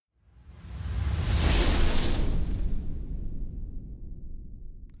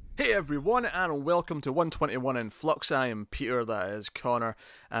Hey everyone, and welcome to 121 in Flux. I am Peter, that is Connor,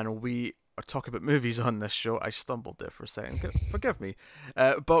 and we are talking about movies on this show. I stumbled there for a second, forgive me.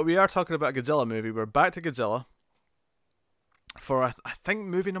 But we are talking about a Godzilla movie. We're back to Godzilla for, I think,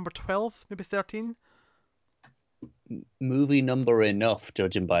 movie number 12, maybe 13? Movie number enough,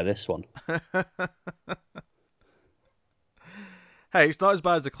 judging by this one. Hey, it's not as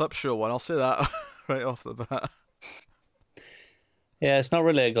bad as the Clip Show one, I'll say that right off the bat. Yeah, it's not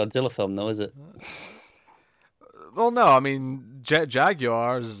really a Godzilla film, though, is it? Well, no, I mean, Jet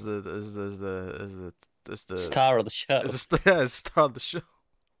Jaguar is the Star of the show. is the star of the show.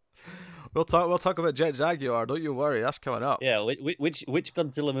 We'll talk about Jet Jaguar. Don't you worry, that's coming up. Yeah, which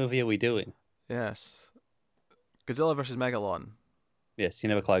Godzilla movie are we doing? Yes, Godzilla versus Megalon. Yes, you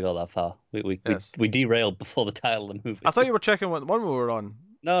never quite got that far. Yes. We derailed before the title of the movie. I thought you were checking what one we were on.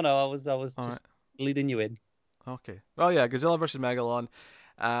 No, I was just All right. leading you in. Okay. Well, yeah, Godzilla versus Megalon,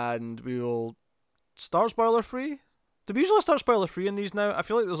 and we will start spoiler free. Do we usually start spoiler free in these now? I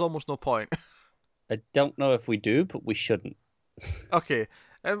feel like there's almost no point. I don't know if we do, but we shouldn't. Okay.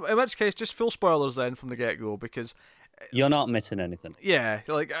 In which case, just full spoilers then from the get go, because You're not missing anything. yeah,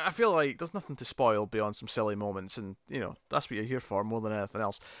 like I feel like there's nothing to spoil beyond some silly moments, and that's what you're here for more than anything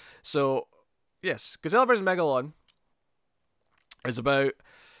else. So, yes, Godzilla vs Megalon is about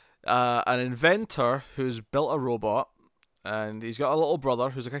an inventor who's built a robot, and he's got a little brother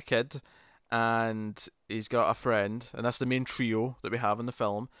who's like a kid, and he's got a friend, and that's the main trio that we have in the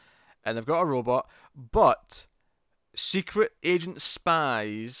film, and they've got a robot, but secret agent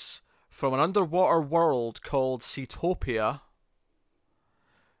spies from an underwater world called Seatopia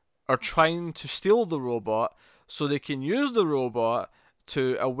are trying to steal the robot so they can use the robot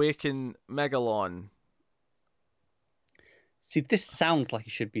to awaken Megalon, See, this sounds like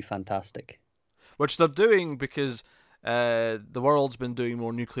it should be fantastic. which they're doing because the world's been doing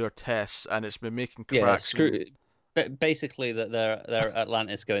more nuclear tests and it's been making Yeah, cracks. basically that they're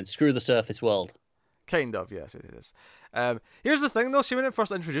Atlantis going screw the surface world. Kind of, yes, it is. Here's the thing, though. See, when it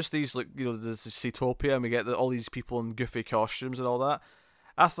first introduced these, like, this Seatopia, and we get all these people in goofy costumes and all that,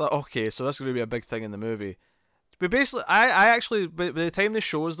 I thought, okay, so this is going to be a big thing in the movie. But basically, I actually, by the time they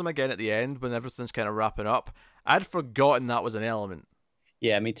shows them again at the end, when everything's kind of wrapping up, I'd forgotten that was an element.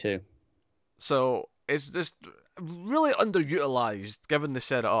 Yeah, me too. So it's just really underutilized, given they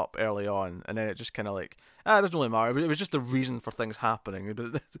set it up early on, and then it just kind of like, it doesn't really matter. It was just the reason for things happening.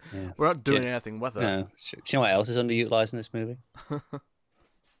 Yeah. We're not doing anything with it. No. Do you know what else is underutilized in this movie?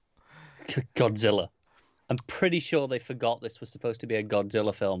 Godzilla. I'm pretty sure they forgot this was supposed to be a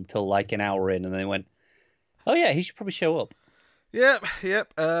Godzilla film till like an hour in, and they went, "Oh yeah, he should probably show up." Yep.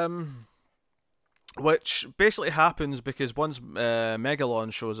 Which basically happens because once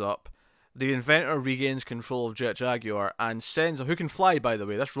Megalon shows up, the inventor regains control of Jet Jaguar and sends him, who can fly, by the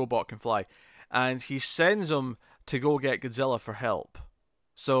way. This robot can fly, and he sends him to go get Godzilla for help.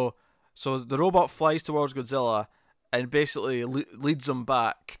 So the robot flies towards Godzilla and basically leads him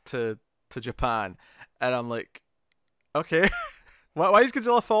back to Japan. And I'm like, okay, why is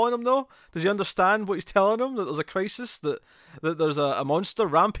Godzilla following him though? Does he understand what he's telling him? That there's a crisis, that there's a monster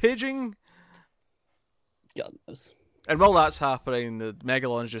rampaging? God knows. And while that's happening, the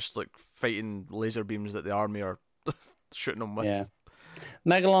Megalon's just like fighting laser beams that the army are shooting him with. Yeah,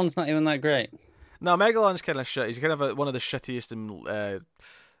 Megalon's not even that great. No, Megalon's kind of shit. He's kind of one of the shittiest and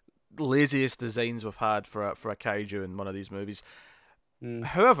laziest designs we've had for a kaiju in one of these movies.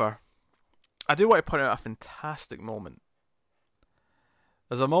 However, I do want to point out a fantastic moment.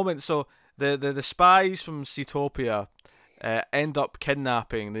 There's a moment, so the spies from Seatopia end up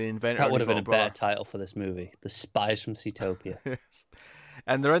kidnapping the inventor. That would have been a brother. better title for this movie: The Spies from Seatopia. Yes.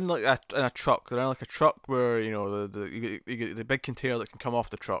 And they're in like in a truck. They're in like a truck where you get the big container that can come off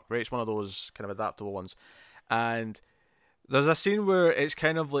the truck. Right, it's one of those kind of adaptable ones. And there's a scene where it's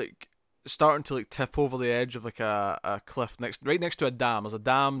kind of like starting to like tip over the edge of like a cliff right next to a dam. There's a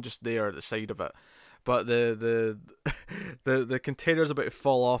dam just there at the side of it, but the container's about to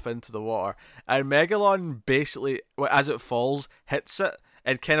fall off into the water, and Megalon basically, as it falls, hits it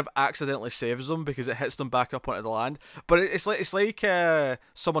and kind of accidentally saves them because it hits them back up onto the land. But it's like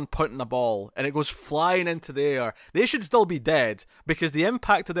someone punting a ball and it goes flying into the air. They should still be dead because the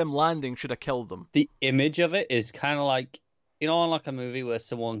impact of them landing should have killed them. The image of it is kind of like, in like a movie where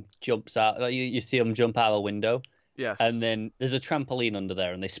someone jumps out, like you see them jump out of a window, Yes. and then there's a trampoline under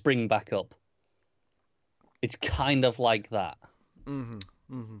there, and they spring back up. It's kind of like that.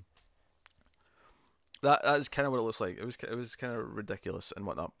 That's kind of what it looks like. It was kind of ridiculous and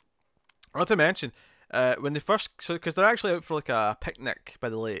whatnot. Not to mention, when they first, because they're actually out for like a picnic by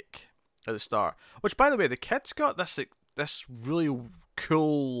the lake at the start. Which, by the way, the kids got this really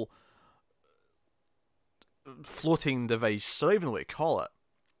cool floating device. I don't even know what to call it.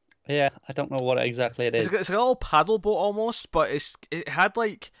 Yeah, I don't know what exactly it is. It's like a little paddle boat almost, but it had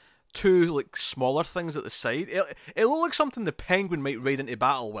like two like smaller things at the side. It looked like something the Penguin might ride into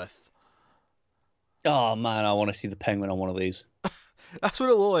battle with. Oh man, I want to see the Penguin on one of these. That's what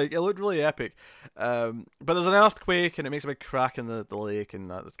it looked like. It looked really epic. But there's an earthquake and it makes a big crack in the lake, and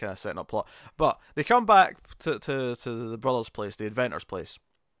that's kind of setting up plot. But they come back to the brother's place, the inventor's place,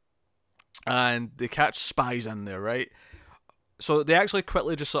 and they catch spies in there, right? So they actually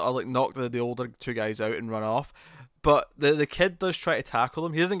quickly just sort of like knock the older two guys out and run off. But the kid does try to tackle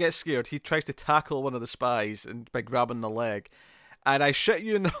them. He doesn't get scared. He tries to tackle one of the spies and by grabbing the leg. And I shit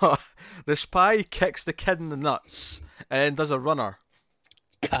you not, the spy kicks the kid in the nuts and then does a runner.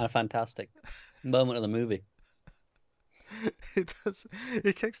 Kind of fantastic moment of the movie. He does.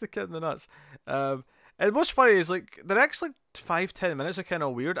 He kicks the kid in the nuts. And what's funny is like the next like 5-10 minutes are kind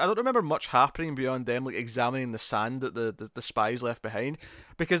of weird. I don't remember much happening beyond them like examining the sand that the spies left behind,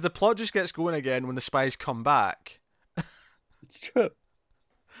 because the plot just gets going again when the spies come back. It's true.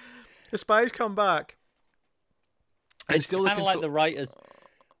 The spies come back. And it's kind of like the writers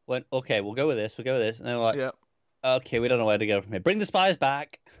went, okay, we'll go with this, and they were like, yeah. Okay, we don't know where to go from here. Bring the spies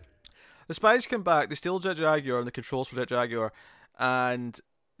back. The spies come back. They steal Jet Jaguar and the controls for Jet Jaguar, and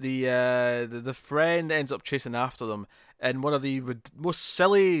the friend ends up chasing after them in one of the most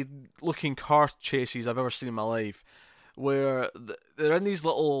silly looking car chases I've ever seen in my life, where they're in these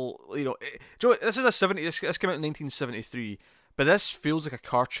little, this is this came out in 1973, but this feels like a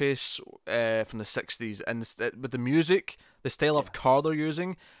car chase from the 60s, and with the music, the style of car they're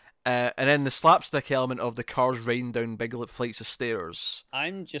using. And then the slapstick element of the cars riding down big flights of stairs.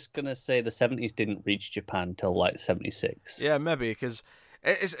 I'm just going to say the 70s didn't reach Japan till like 76. Yeah, maybe, because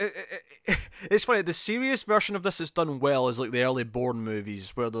it's funny. The serious version of this that's done well is like the early Bourne movies,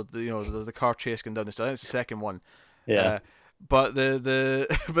 where the car chase going down the stairs. I think it's the second one. Yeah. But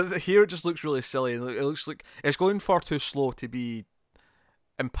but here it just looks really silly. It looks like it's going far too slow to be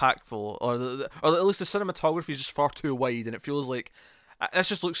impactful, or at least the cinematography is just far too wide, and it feels like this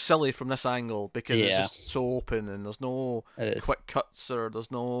just looks silly from this angle because it's just so open and there's no quick cuts or there's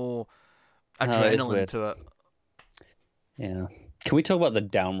no adrenaline to it. Yeah. Can we talk about the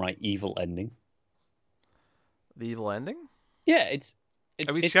downright evil ending? The evil ending? Yeah, it's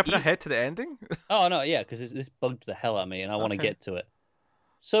are we skipping ahead to the ending? Oh no, yeah, because this bugged the hell out of me, and I want to get to it.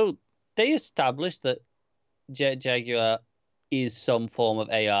 So they established that Jet Jaguar is some form of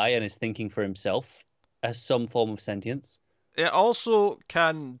AI and is thinking for himself, has some form of sentience. It also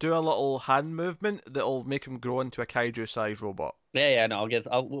can do a little hand movement that'll make him grow into a kaiju-sized robot. Yeah, no,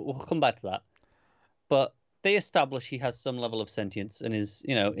 we'll come back to that. But they establish he has some level of sentience and is,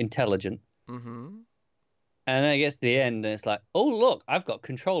 intelligent. Mm-hmm. And then it gets to the end, and it's like, oh, look, I've got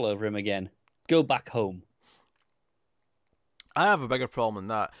control over him again. Go back home. I have a bigger problem than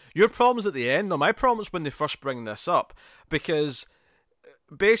that. Your problem's at the end. No, my problem's when they first bring this up. Because,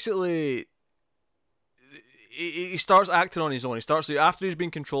 basically, he starts acting on his own. He starts, after he's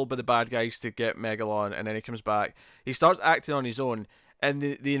been controlled by the bad guys to get Megalon, and then he comes back, he starts acting on his own, and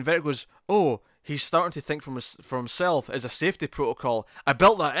the inventor goes, oh, he's starting to think for himself as a safety protocol. I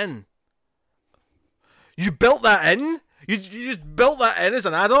built that in. You built that in? You just built that in as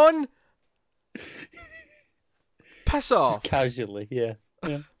an add-on? Piss off. Just casually, yeah.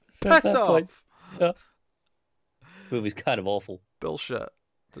 Piss off. Yeah. This movie's kind of awful. Bullshit.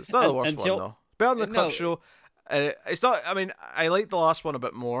 It's not the worst one, though. Better than the Clip Show. It's not. I mean, I like the last one a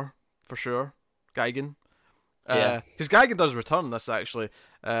bit more, for sure. Gigan. Because Gigan does return this, actually.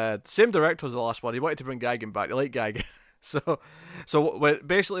 Same director as the last one. He wanted to bring Gigan back. They like Gigan. So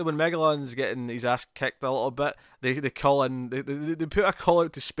basically, when Megalon's getting his ass kicked a little bit, they call in. They put a call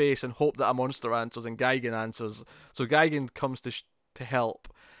out to space and hope that a monster answers, and Gigan answers. So Gigan comes to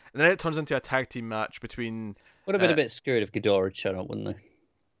help, and then it turns into a tag team match between. Would have been a bit screwed if Ghidorah had shown up, wouldn't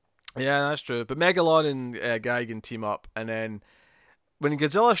they? Yeah, that's true. But Megalon and Gigan team up, and then when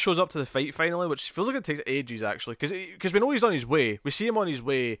Godzilla shows up to the fight finally, which feels like it takes ages actually, because we know he's on his way. We see him on his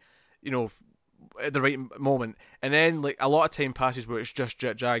way, at the right moment, and then like a lot of time passes where it's just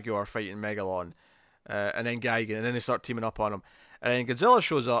Jet Jaguar fighting Megalon, and then Gigan, and then they start teaming up on him, and then Godzilla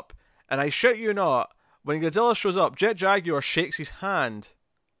shows up, and I shit you not, when Godzilla shows up, Jet Jaguar shakes his hand.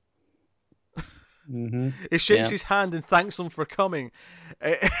 Mm-hmm. He shakes his hand and thanks him for coming.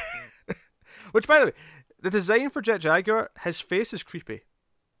 Which, by the way, the design for Jet Jaguar, his face is creepy.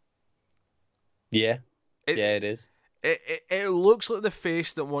 Yeah. It is. It looks like the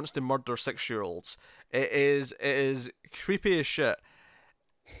face that wants to murder 6-year-olds. It is creepy as shit.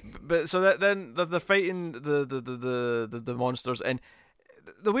 But so that then they're fighting the monsters, and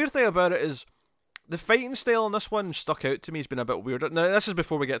the weird thing about it is the fighting style in this one stuck out to me. Has been a bit weird. Now this is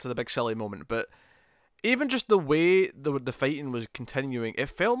before we get to the big silly moment, but even just the way the fighting was continuing, it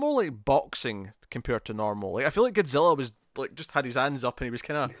felt more like boxing compared to normal. Like I feel like Godzilla was like just had his hands up and he was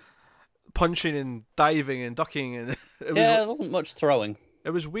kind of punching and diving and ducking, and there wasn't much throwing. It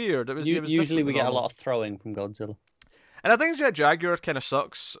was weird. It was usually we get a lot of throwing from Godzilla, and I think Jet Jaguar kind of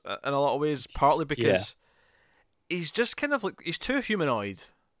sucks in a lot of ways, partly because he's just kind of like he's too humanoid.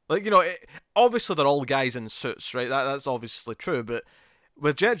 Like obviously they're all guys in suits, right? That's obviously true, but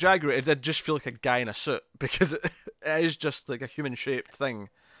with Jet Jaguar, it did just feel like a guy in a suit because it is just like a human-shaped thing.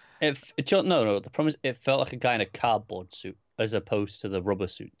 No. The problem is it felt like a guy in a cardboard suit as opposed to the rubber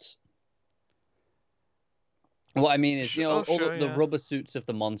suits. What I mean is, the rubber suits of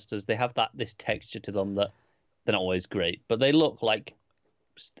the monsters, they have this texture to them that they're not always great, but they look like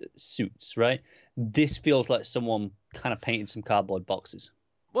suits, right? This feels like someone kind of painted some cardboard boxes.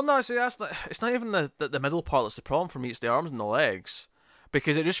 Well, no, see, it's not even the middle part that's the problem for me. It's the arms and the legs,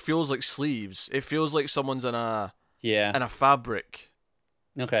 because it just feels like sleeves. It feels like someone's in a fabric.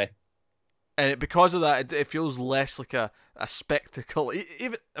 Okay. And because of that, it feels less like a spectacle.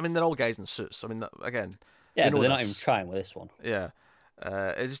 Even they're all guys in suits. I mean, again. Yeah, but they're not even trying with this one. Yeah,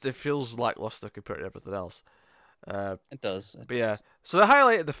 it feels lackluster compared to everything else. It does. So the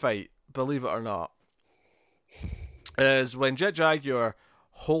highlight of the fight, believe it or not, is when Jet Jaguar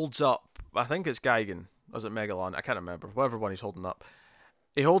holds up. I think it's Gigan, or is it Megalon? I can't remember. Whatever one he's holding up,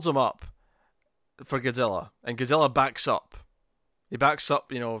 he holds him up for Godzilla, and Godzilla backs up. He backs up,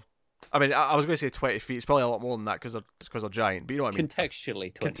 I mean, I was going to say 20 feet. It's probably a lot more than that because they're giant. But you know what I mean.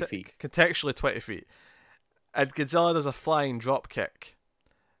 Contextually, 20 feet. Contextually, 20 feet. And Godzilla does a flying drop kick.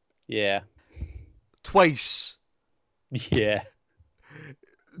 Yeah. Twice. Yeah.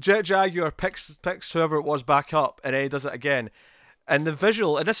 Jet Jaguar picks whoever it was back up, and then he does it again. And the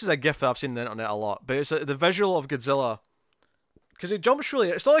visual, and this is a gif that I've seen on the internet a lot, but it's the visual of Godzilla, because he jumps really.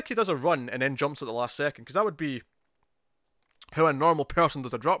 It's not like he does a run and then jumps at the last second, because that would be how a normal person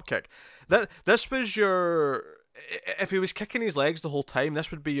does a drop kick. This was your. If he was kicking his legs the whole time,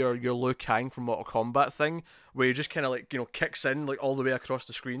 this would be your Liu Kang from Mortal Kombat thing, where he just kind of kicks in all the way across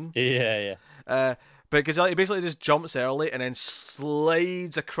the screen. Yeah. But Godzilla, he basically just jumps early and then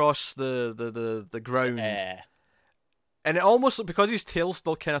slides across the ground. And it almost, because his tail's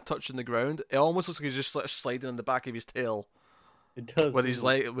still kind of touching the ground, it almost looks like he's just sliding on the back of his tail. It does. With his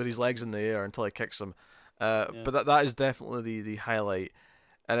legs in the air until he kicks him. But that is definitely the highlight.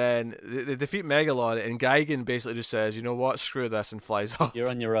 And then they defeat Megalon, and Gigan basically just says, "You know what? Screw this," and flies off. You're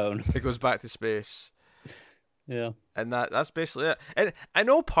on your own. It goes back to space. Yeah. And that's basically it. And I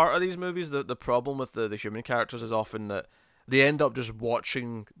know part of these movies, the problem with the human characters is often that they end up just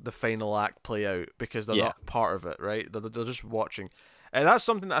watching the final act play out because they're not part of it, right? They're just watching. And that's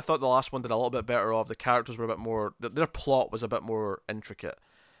something that I thought the last one did a little bit better of. The characters were a bit more... Their plot was a bit more intricate.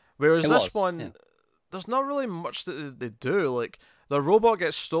 Whereas this one, there's not really much that they do. Like, the robot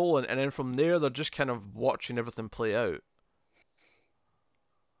gets stolen, and then from there, they're just kind of watching everything play out.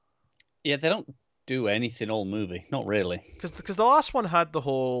 Yeah, they don't do anything all movie. Not really. Because the last one had the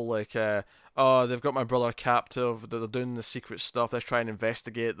whole, like, they've got my brother captive, they're doing the secret stuff, let's try and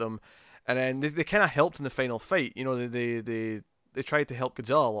investigate them. And then they kind of helped in the final fight. They tried to help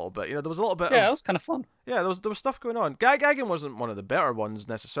Godzilla a little bit. There was a little bit it was kind of fun. Yeah, there was stuff going on. Gigan wasn't one of the better ones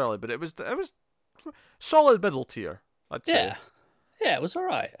necessarily, but it was solid middle tier, I'd say. Yeah, it was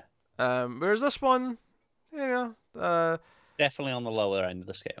alright. Whereas this one, definitely on the lower end of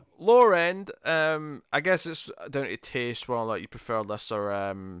the scale. Lower end, I guess it's down to taste, whether or not you prefer this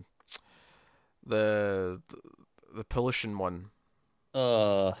or the pollution one.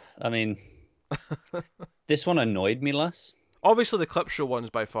 I mean, this one annoyed me less. Obviously, the clip show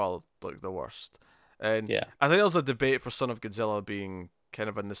one's by far like the worst, and I think there's a debate for Son of Godzilla being kind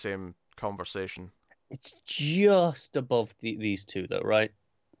of in the same conversation. It's just above these two, though, right?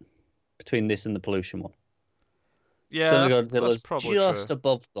 Between this and the pollution one. Yeah, Son of Godzilla's probably just true.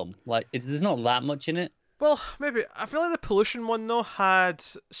 Above them. Like, there's not that much in it. Well, maybe I feel like the pollution one though had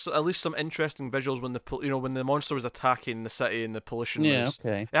at least some interesting visuals when when the monster was attacking the city and the pollution.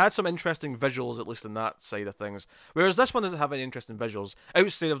 It had some interesting visuals at least in that side of things. Whereas this one doesn't have any interesting visuals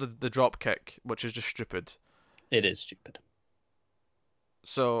outside of the drop kick, which is just stupid. It is stupid.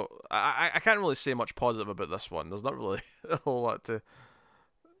 So I can't really say much positive about this one. There's not really a whole lot to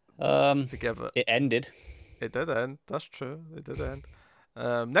give it. It ended. It did end. That's true. It did end.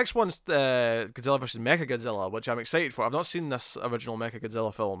 Next one's Godzilla vs. Mechagodzilla, which I'm excited for. I've not seen this original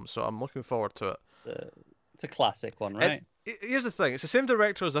Mechagodzilla film, so I'm looking forward to it. It's a classic one, right? Here's the thing. It's the same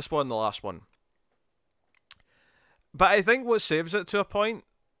director as this one and the last one. But I think what saves it to a point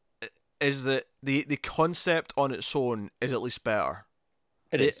is that the concept on its own is at least better.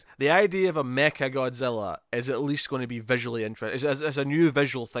 It is. The idea of a Mecha Godzilla is at least going to be visually interesting. It's a new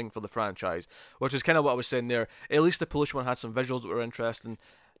visual thing for the franchise, which is kind of what I was saying there. At least the Pollution one had some visuals that were interesting.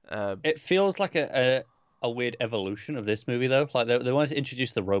 It feels like a weird evolution of this movie, though. Like they wanted to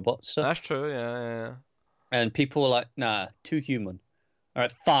introduce the robot stuff. That's true, yeah. And people were like, nah, too human. All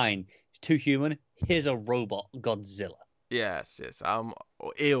right, fine. It's too human. Here's a robot Godzilla. Yes. I'm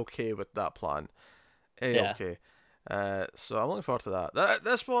A-okay with that plan. A-okay. So I'm looking forward to that.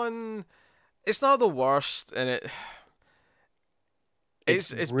 This one, it's not the worst, and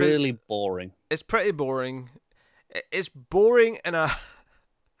it's really boring. It's pretty boring. It's boring in a...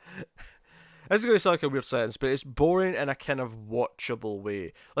 This is going to sound like a weird sentence, but it's boring in a kind of watchable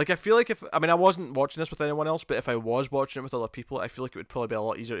way. Like, I feel like I wasn't watching this with anyone else, but if I was watching it with other people, I feel like it would probably be a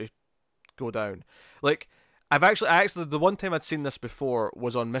lot easier to go down. Like, I actually, the one time I'd seen this before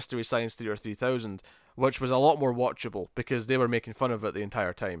was on Mystery Science Theater 3000, which was a lot more watchable because they were making fun of it the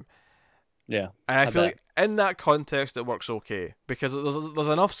entire time. Yeah. And I feel like in that context it works okay because there's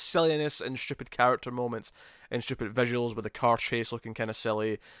enough silliness and stupid character moments and stupid visuals with the car chase looking kind of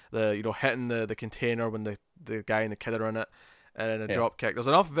silly, hitting the container when the guy and the kid are in it, and then a drop kick. There's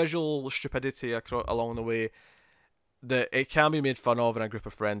enough visual stupidity along the way that it can be made fun of in a group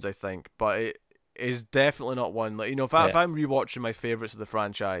of friends, I think, but it is definitely not one like if I'm rewatching my favorites of the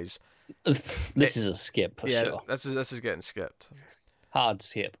franchise, this is a skip for sure. This is getting skipped. Hard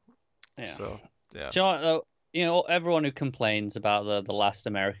skip. Yeah. So yeah. Do you know what, though? Everyone who complains about the last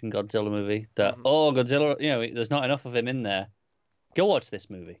American Godzilla movie that Godzilla, there's not enough of him in there. Go watch this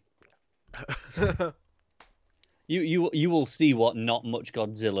movie. You will see what not much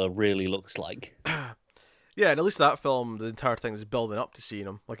Godzilla really looks like. Yeah, and at least that film, the entire thing is building up to seeing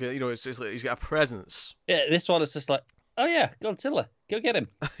him. Like, it's just like he's got a presence. Yeah, this one is just like, oh yeah, Godzilla, go get him.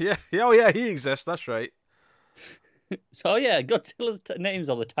 Yeah, he exists. That's right. So yeah, Godzilla's name's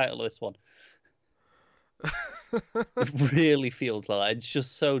on the title of this one. It really feels like that. It's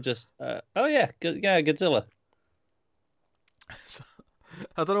just oh yeah, Godzilla.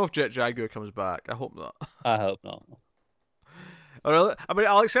 I don't know if Jet Jaguar comes back. I hope not. I hope not.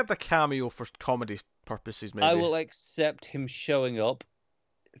 I'll accept a cameo for comedy purposes, maybe. I will accept him showing up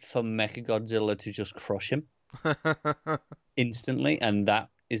for Mechagodzilla to just crush him instantly, and that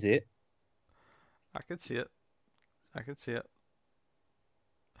is it. I can see it.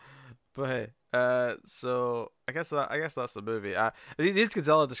 But hey, so I guess that's the movie. These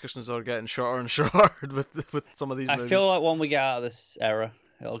Godzilla discussions are getting shorter and shorter with some of these movies. I feel like when we get out of this era,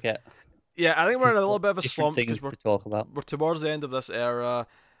 it'll get. Yeah, I think we're in a little bit of a slump because we're to talk about. We're towards the end of this era.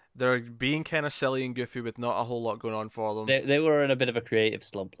 They're being kind of silly and goofy with not a whole lot going on for them. They were in a bit of a creative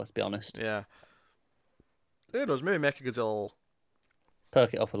slump, let's be honest. Yeah. Who knows? Maybe Mechagodzilla will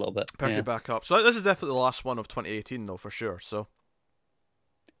perk it up a little bit. Perk it back up. So this is definitely the last one of 2018, though, for sure. So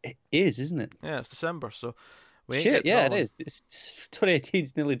it is, isn't it? Yeah, it's December, so it is.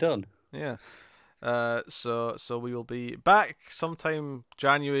 2018's nearly done. Yeah. So we will be back sometime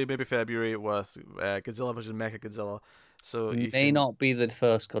January, maybe February, with Godzilla vs. Mechagodzilla. So it may not be the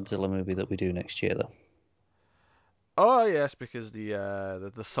first Godzilla movie that we do next year, though. Oh yes, because the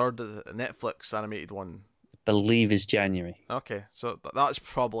third Netflix animated one, I believe, is January. Okay, so that's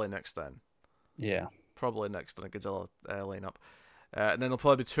probably next then. Yeah, probably next on a Godzilla lineup, and then there'll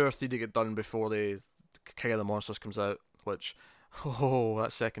probably be 2 or 3 to get done before the King of the Monsters comes out. Which,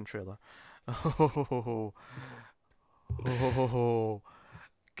 that second trailer.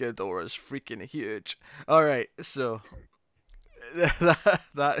 Ghidorah's freaking huge. Alright, so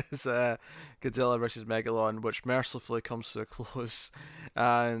that is Godzilla vs. Megalon, which mercifully comes to a close,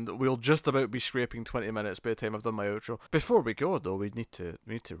 and we'll just about be scraping 20 minutes by the time I've done my outro. Before we go, though, we need to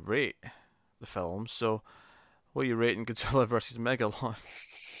rate the film. So what are you rating Godzilla vs. Megalon?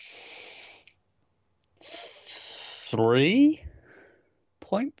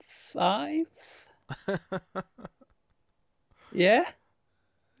 3.5. Yeah,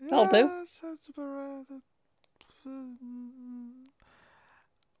 that'll do.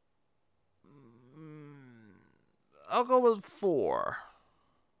 I'll go with 4.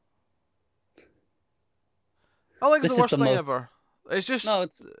 I think it's the worst thing ever. It's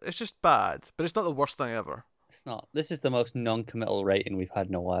just bad, but it's not the worst thing ever. It's not. This is the most non-committal rating we've had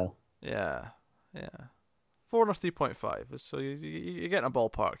in a while. Yeah. 4 or 3.5. So you're getting a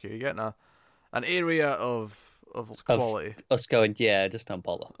ballpark here. You're getting an area of quality. Of us going, yeah, just don't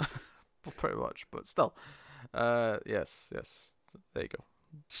bother. Well, pretty much, but still. Yes. There you go.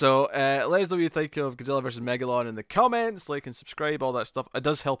 So let us know what you think of Godzilla vs Megalon in the comments. Like and subscribe, all that stuff. It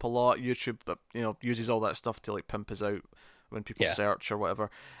does help a lot. YouTube, uses all that stuff to like pimp us out when people search or whatever.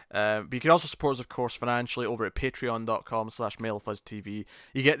 But you can also support us, of course, financially over at patreon.com/MailFuzzTV.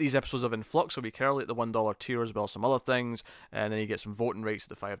 You get these episodes of Influx a week early at the $1 tier, as well as some other things, and then you get some voting rates at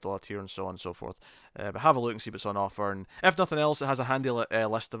the $5 tier, and so on and so forth. But have a look and see what's on offer, and if nothing else, it has a handy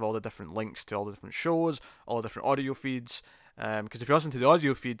list of all the different links to all the different shows, all the different audio feeds. Because if you listen to the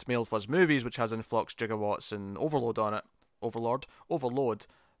audio feed, Mail Fuzz Movies, which has Influx, Gigawatts, and Overload on it, Overload,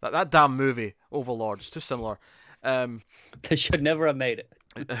 that damn movie, Overlord, it's too similar. They should never have made it.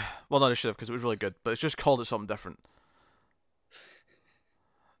 Well, no, they should have, because it was really good, but it's just called it something different.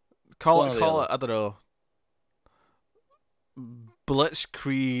 Call it, I don't know,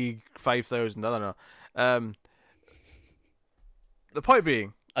 Blitzkrieg 5000, I don't know. The point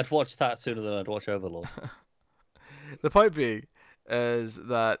being, I'd watch that sooner than I'd watch Overlord. The point being is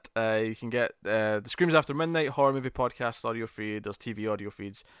that you can get the Screams After Midnight horror movie podcast audio feed. There's TV audio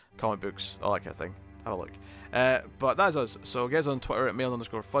feeds, comic books, all that kind of thing. Have a look. But that's us. So get us on Twitter at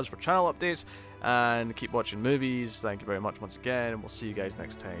mail_fuzz for channel updates, and keep watching movies. Thank you very much once again, and we'll see you guys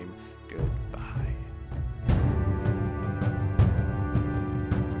next time. Goodbye.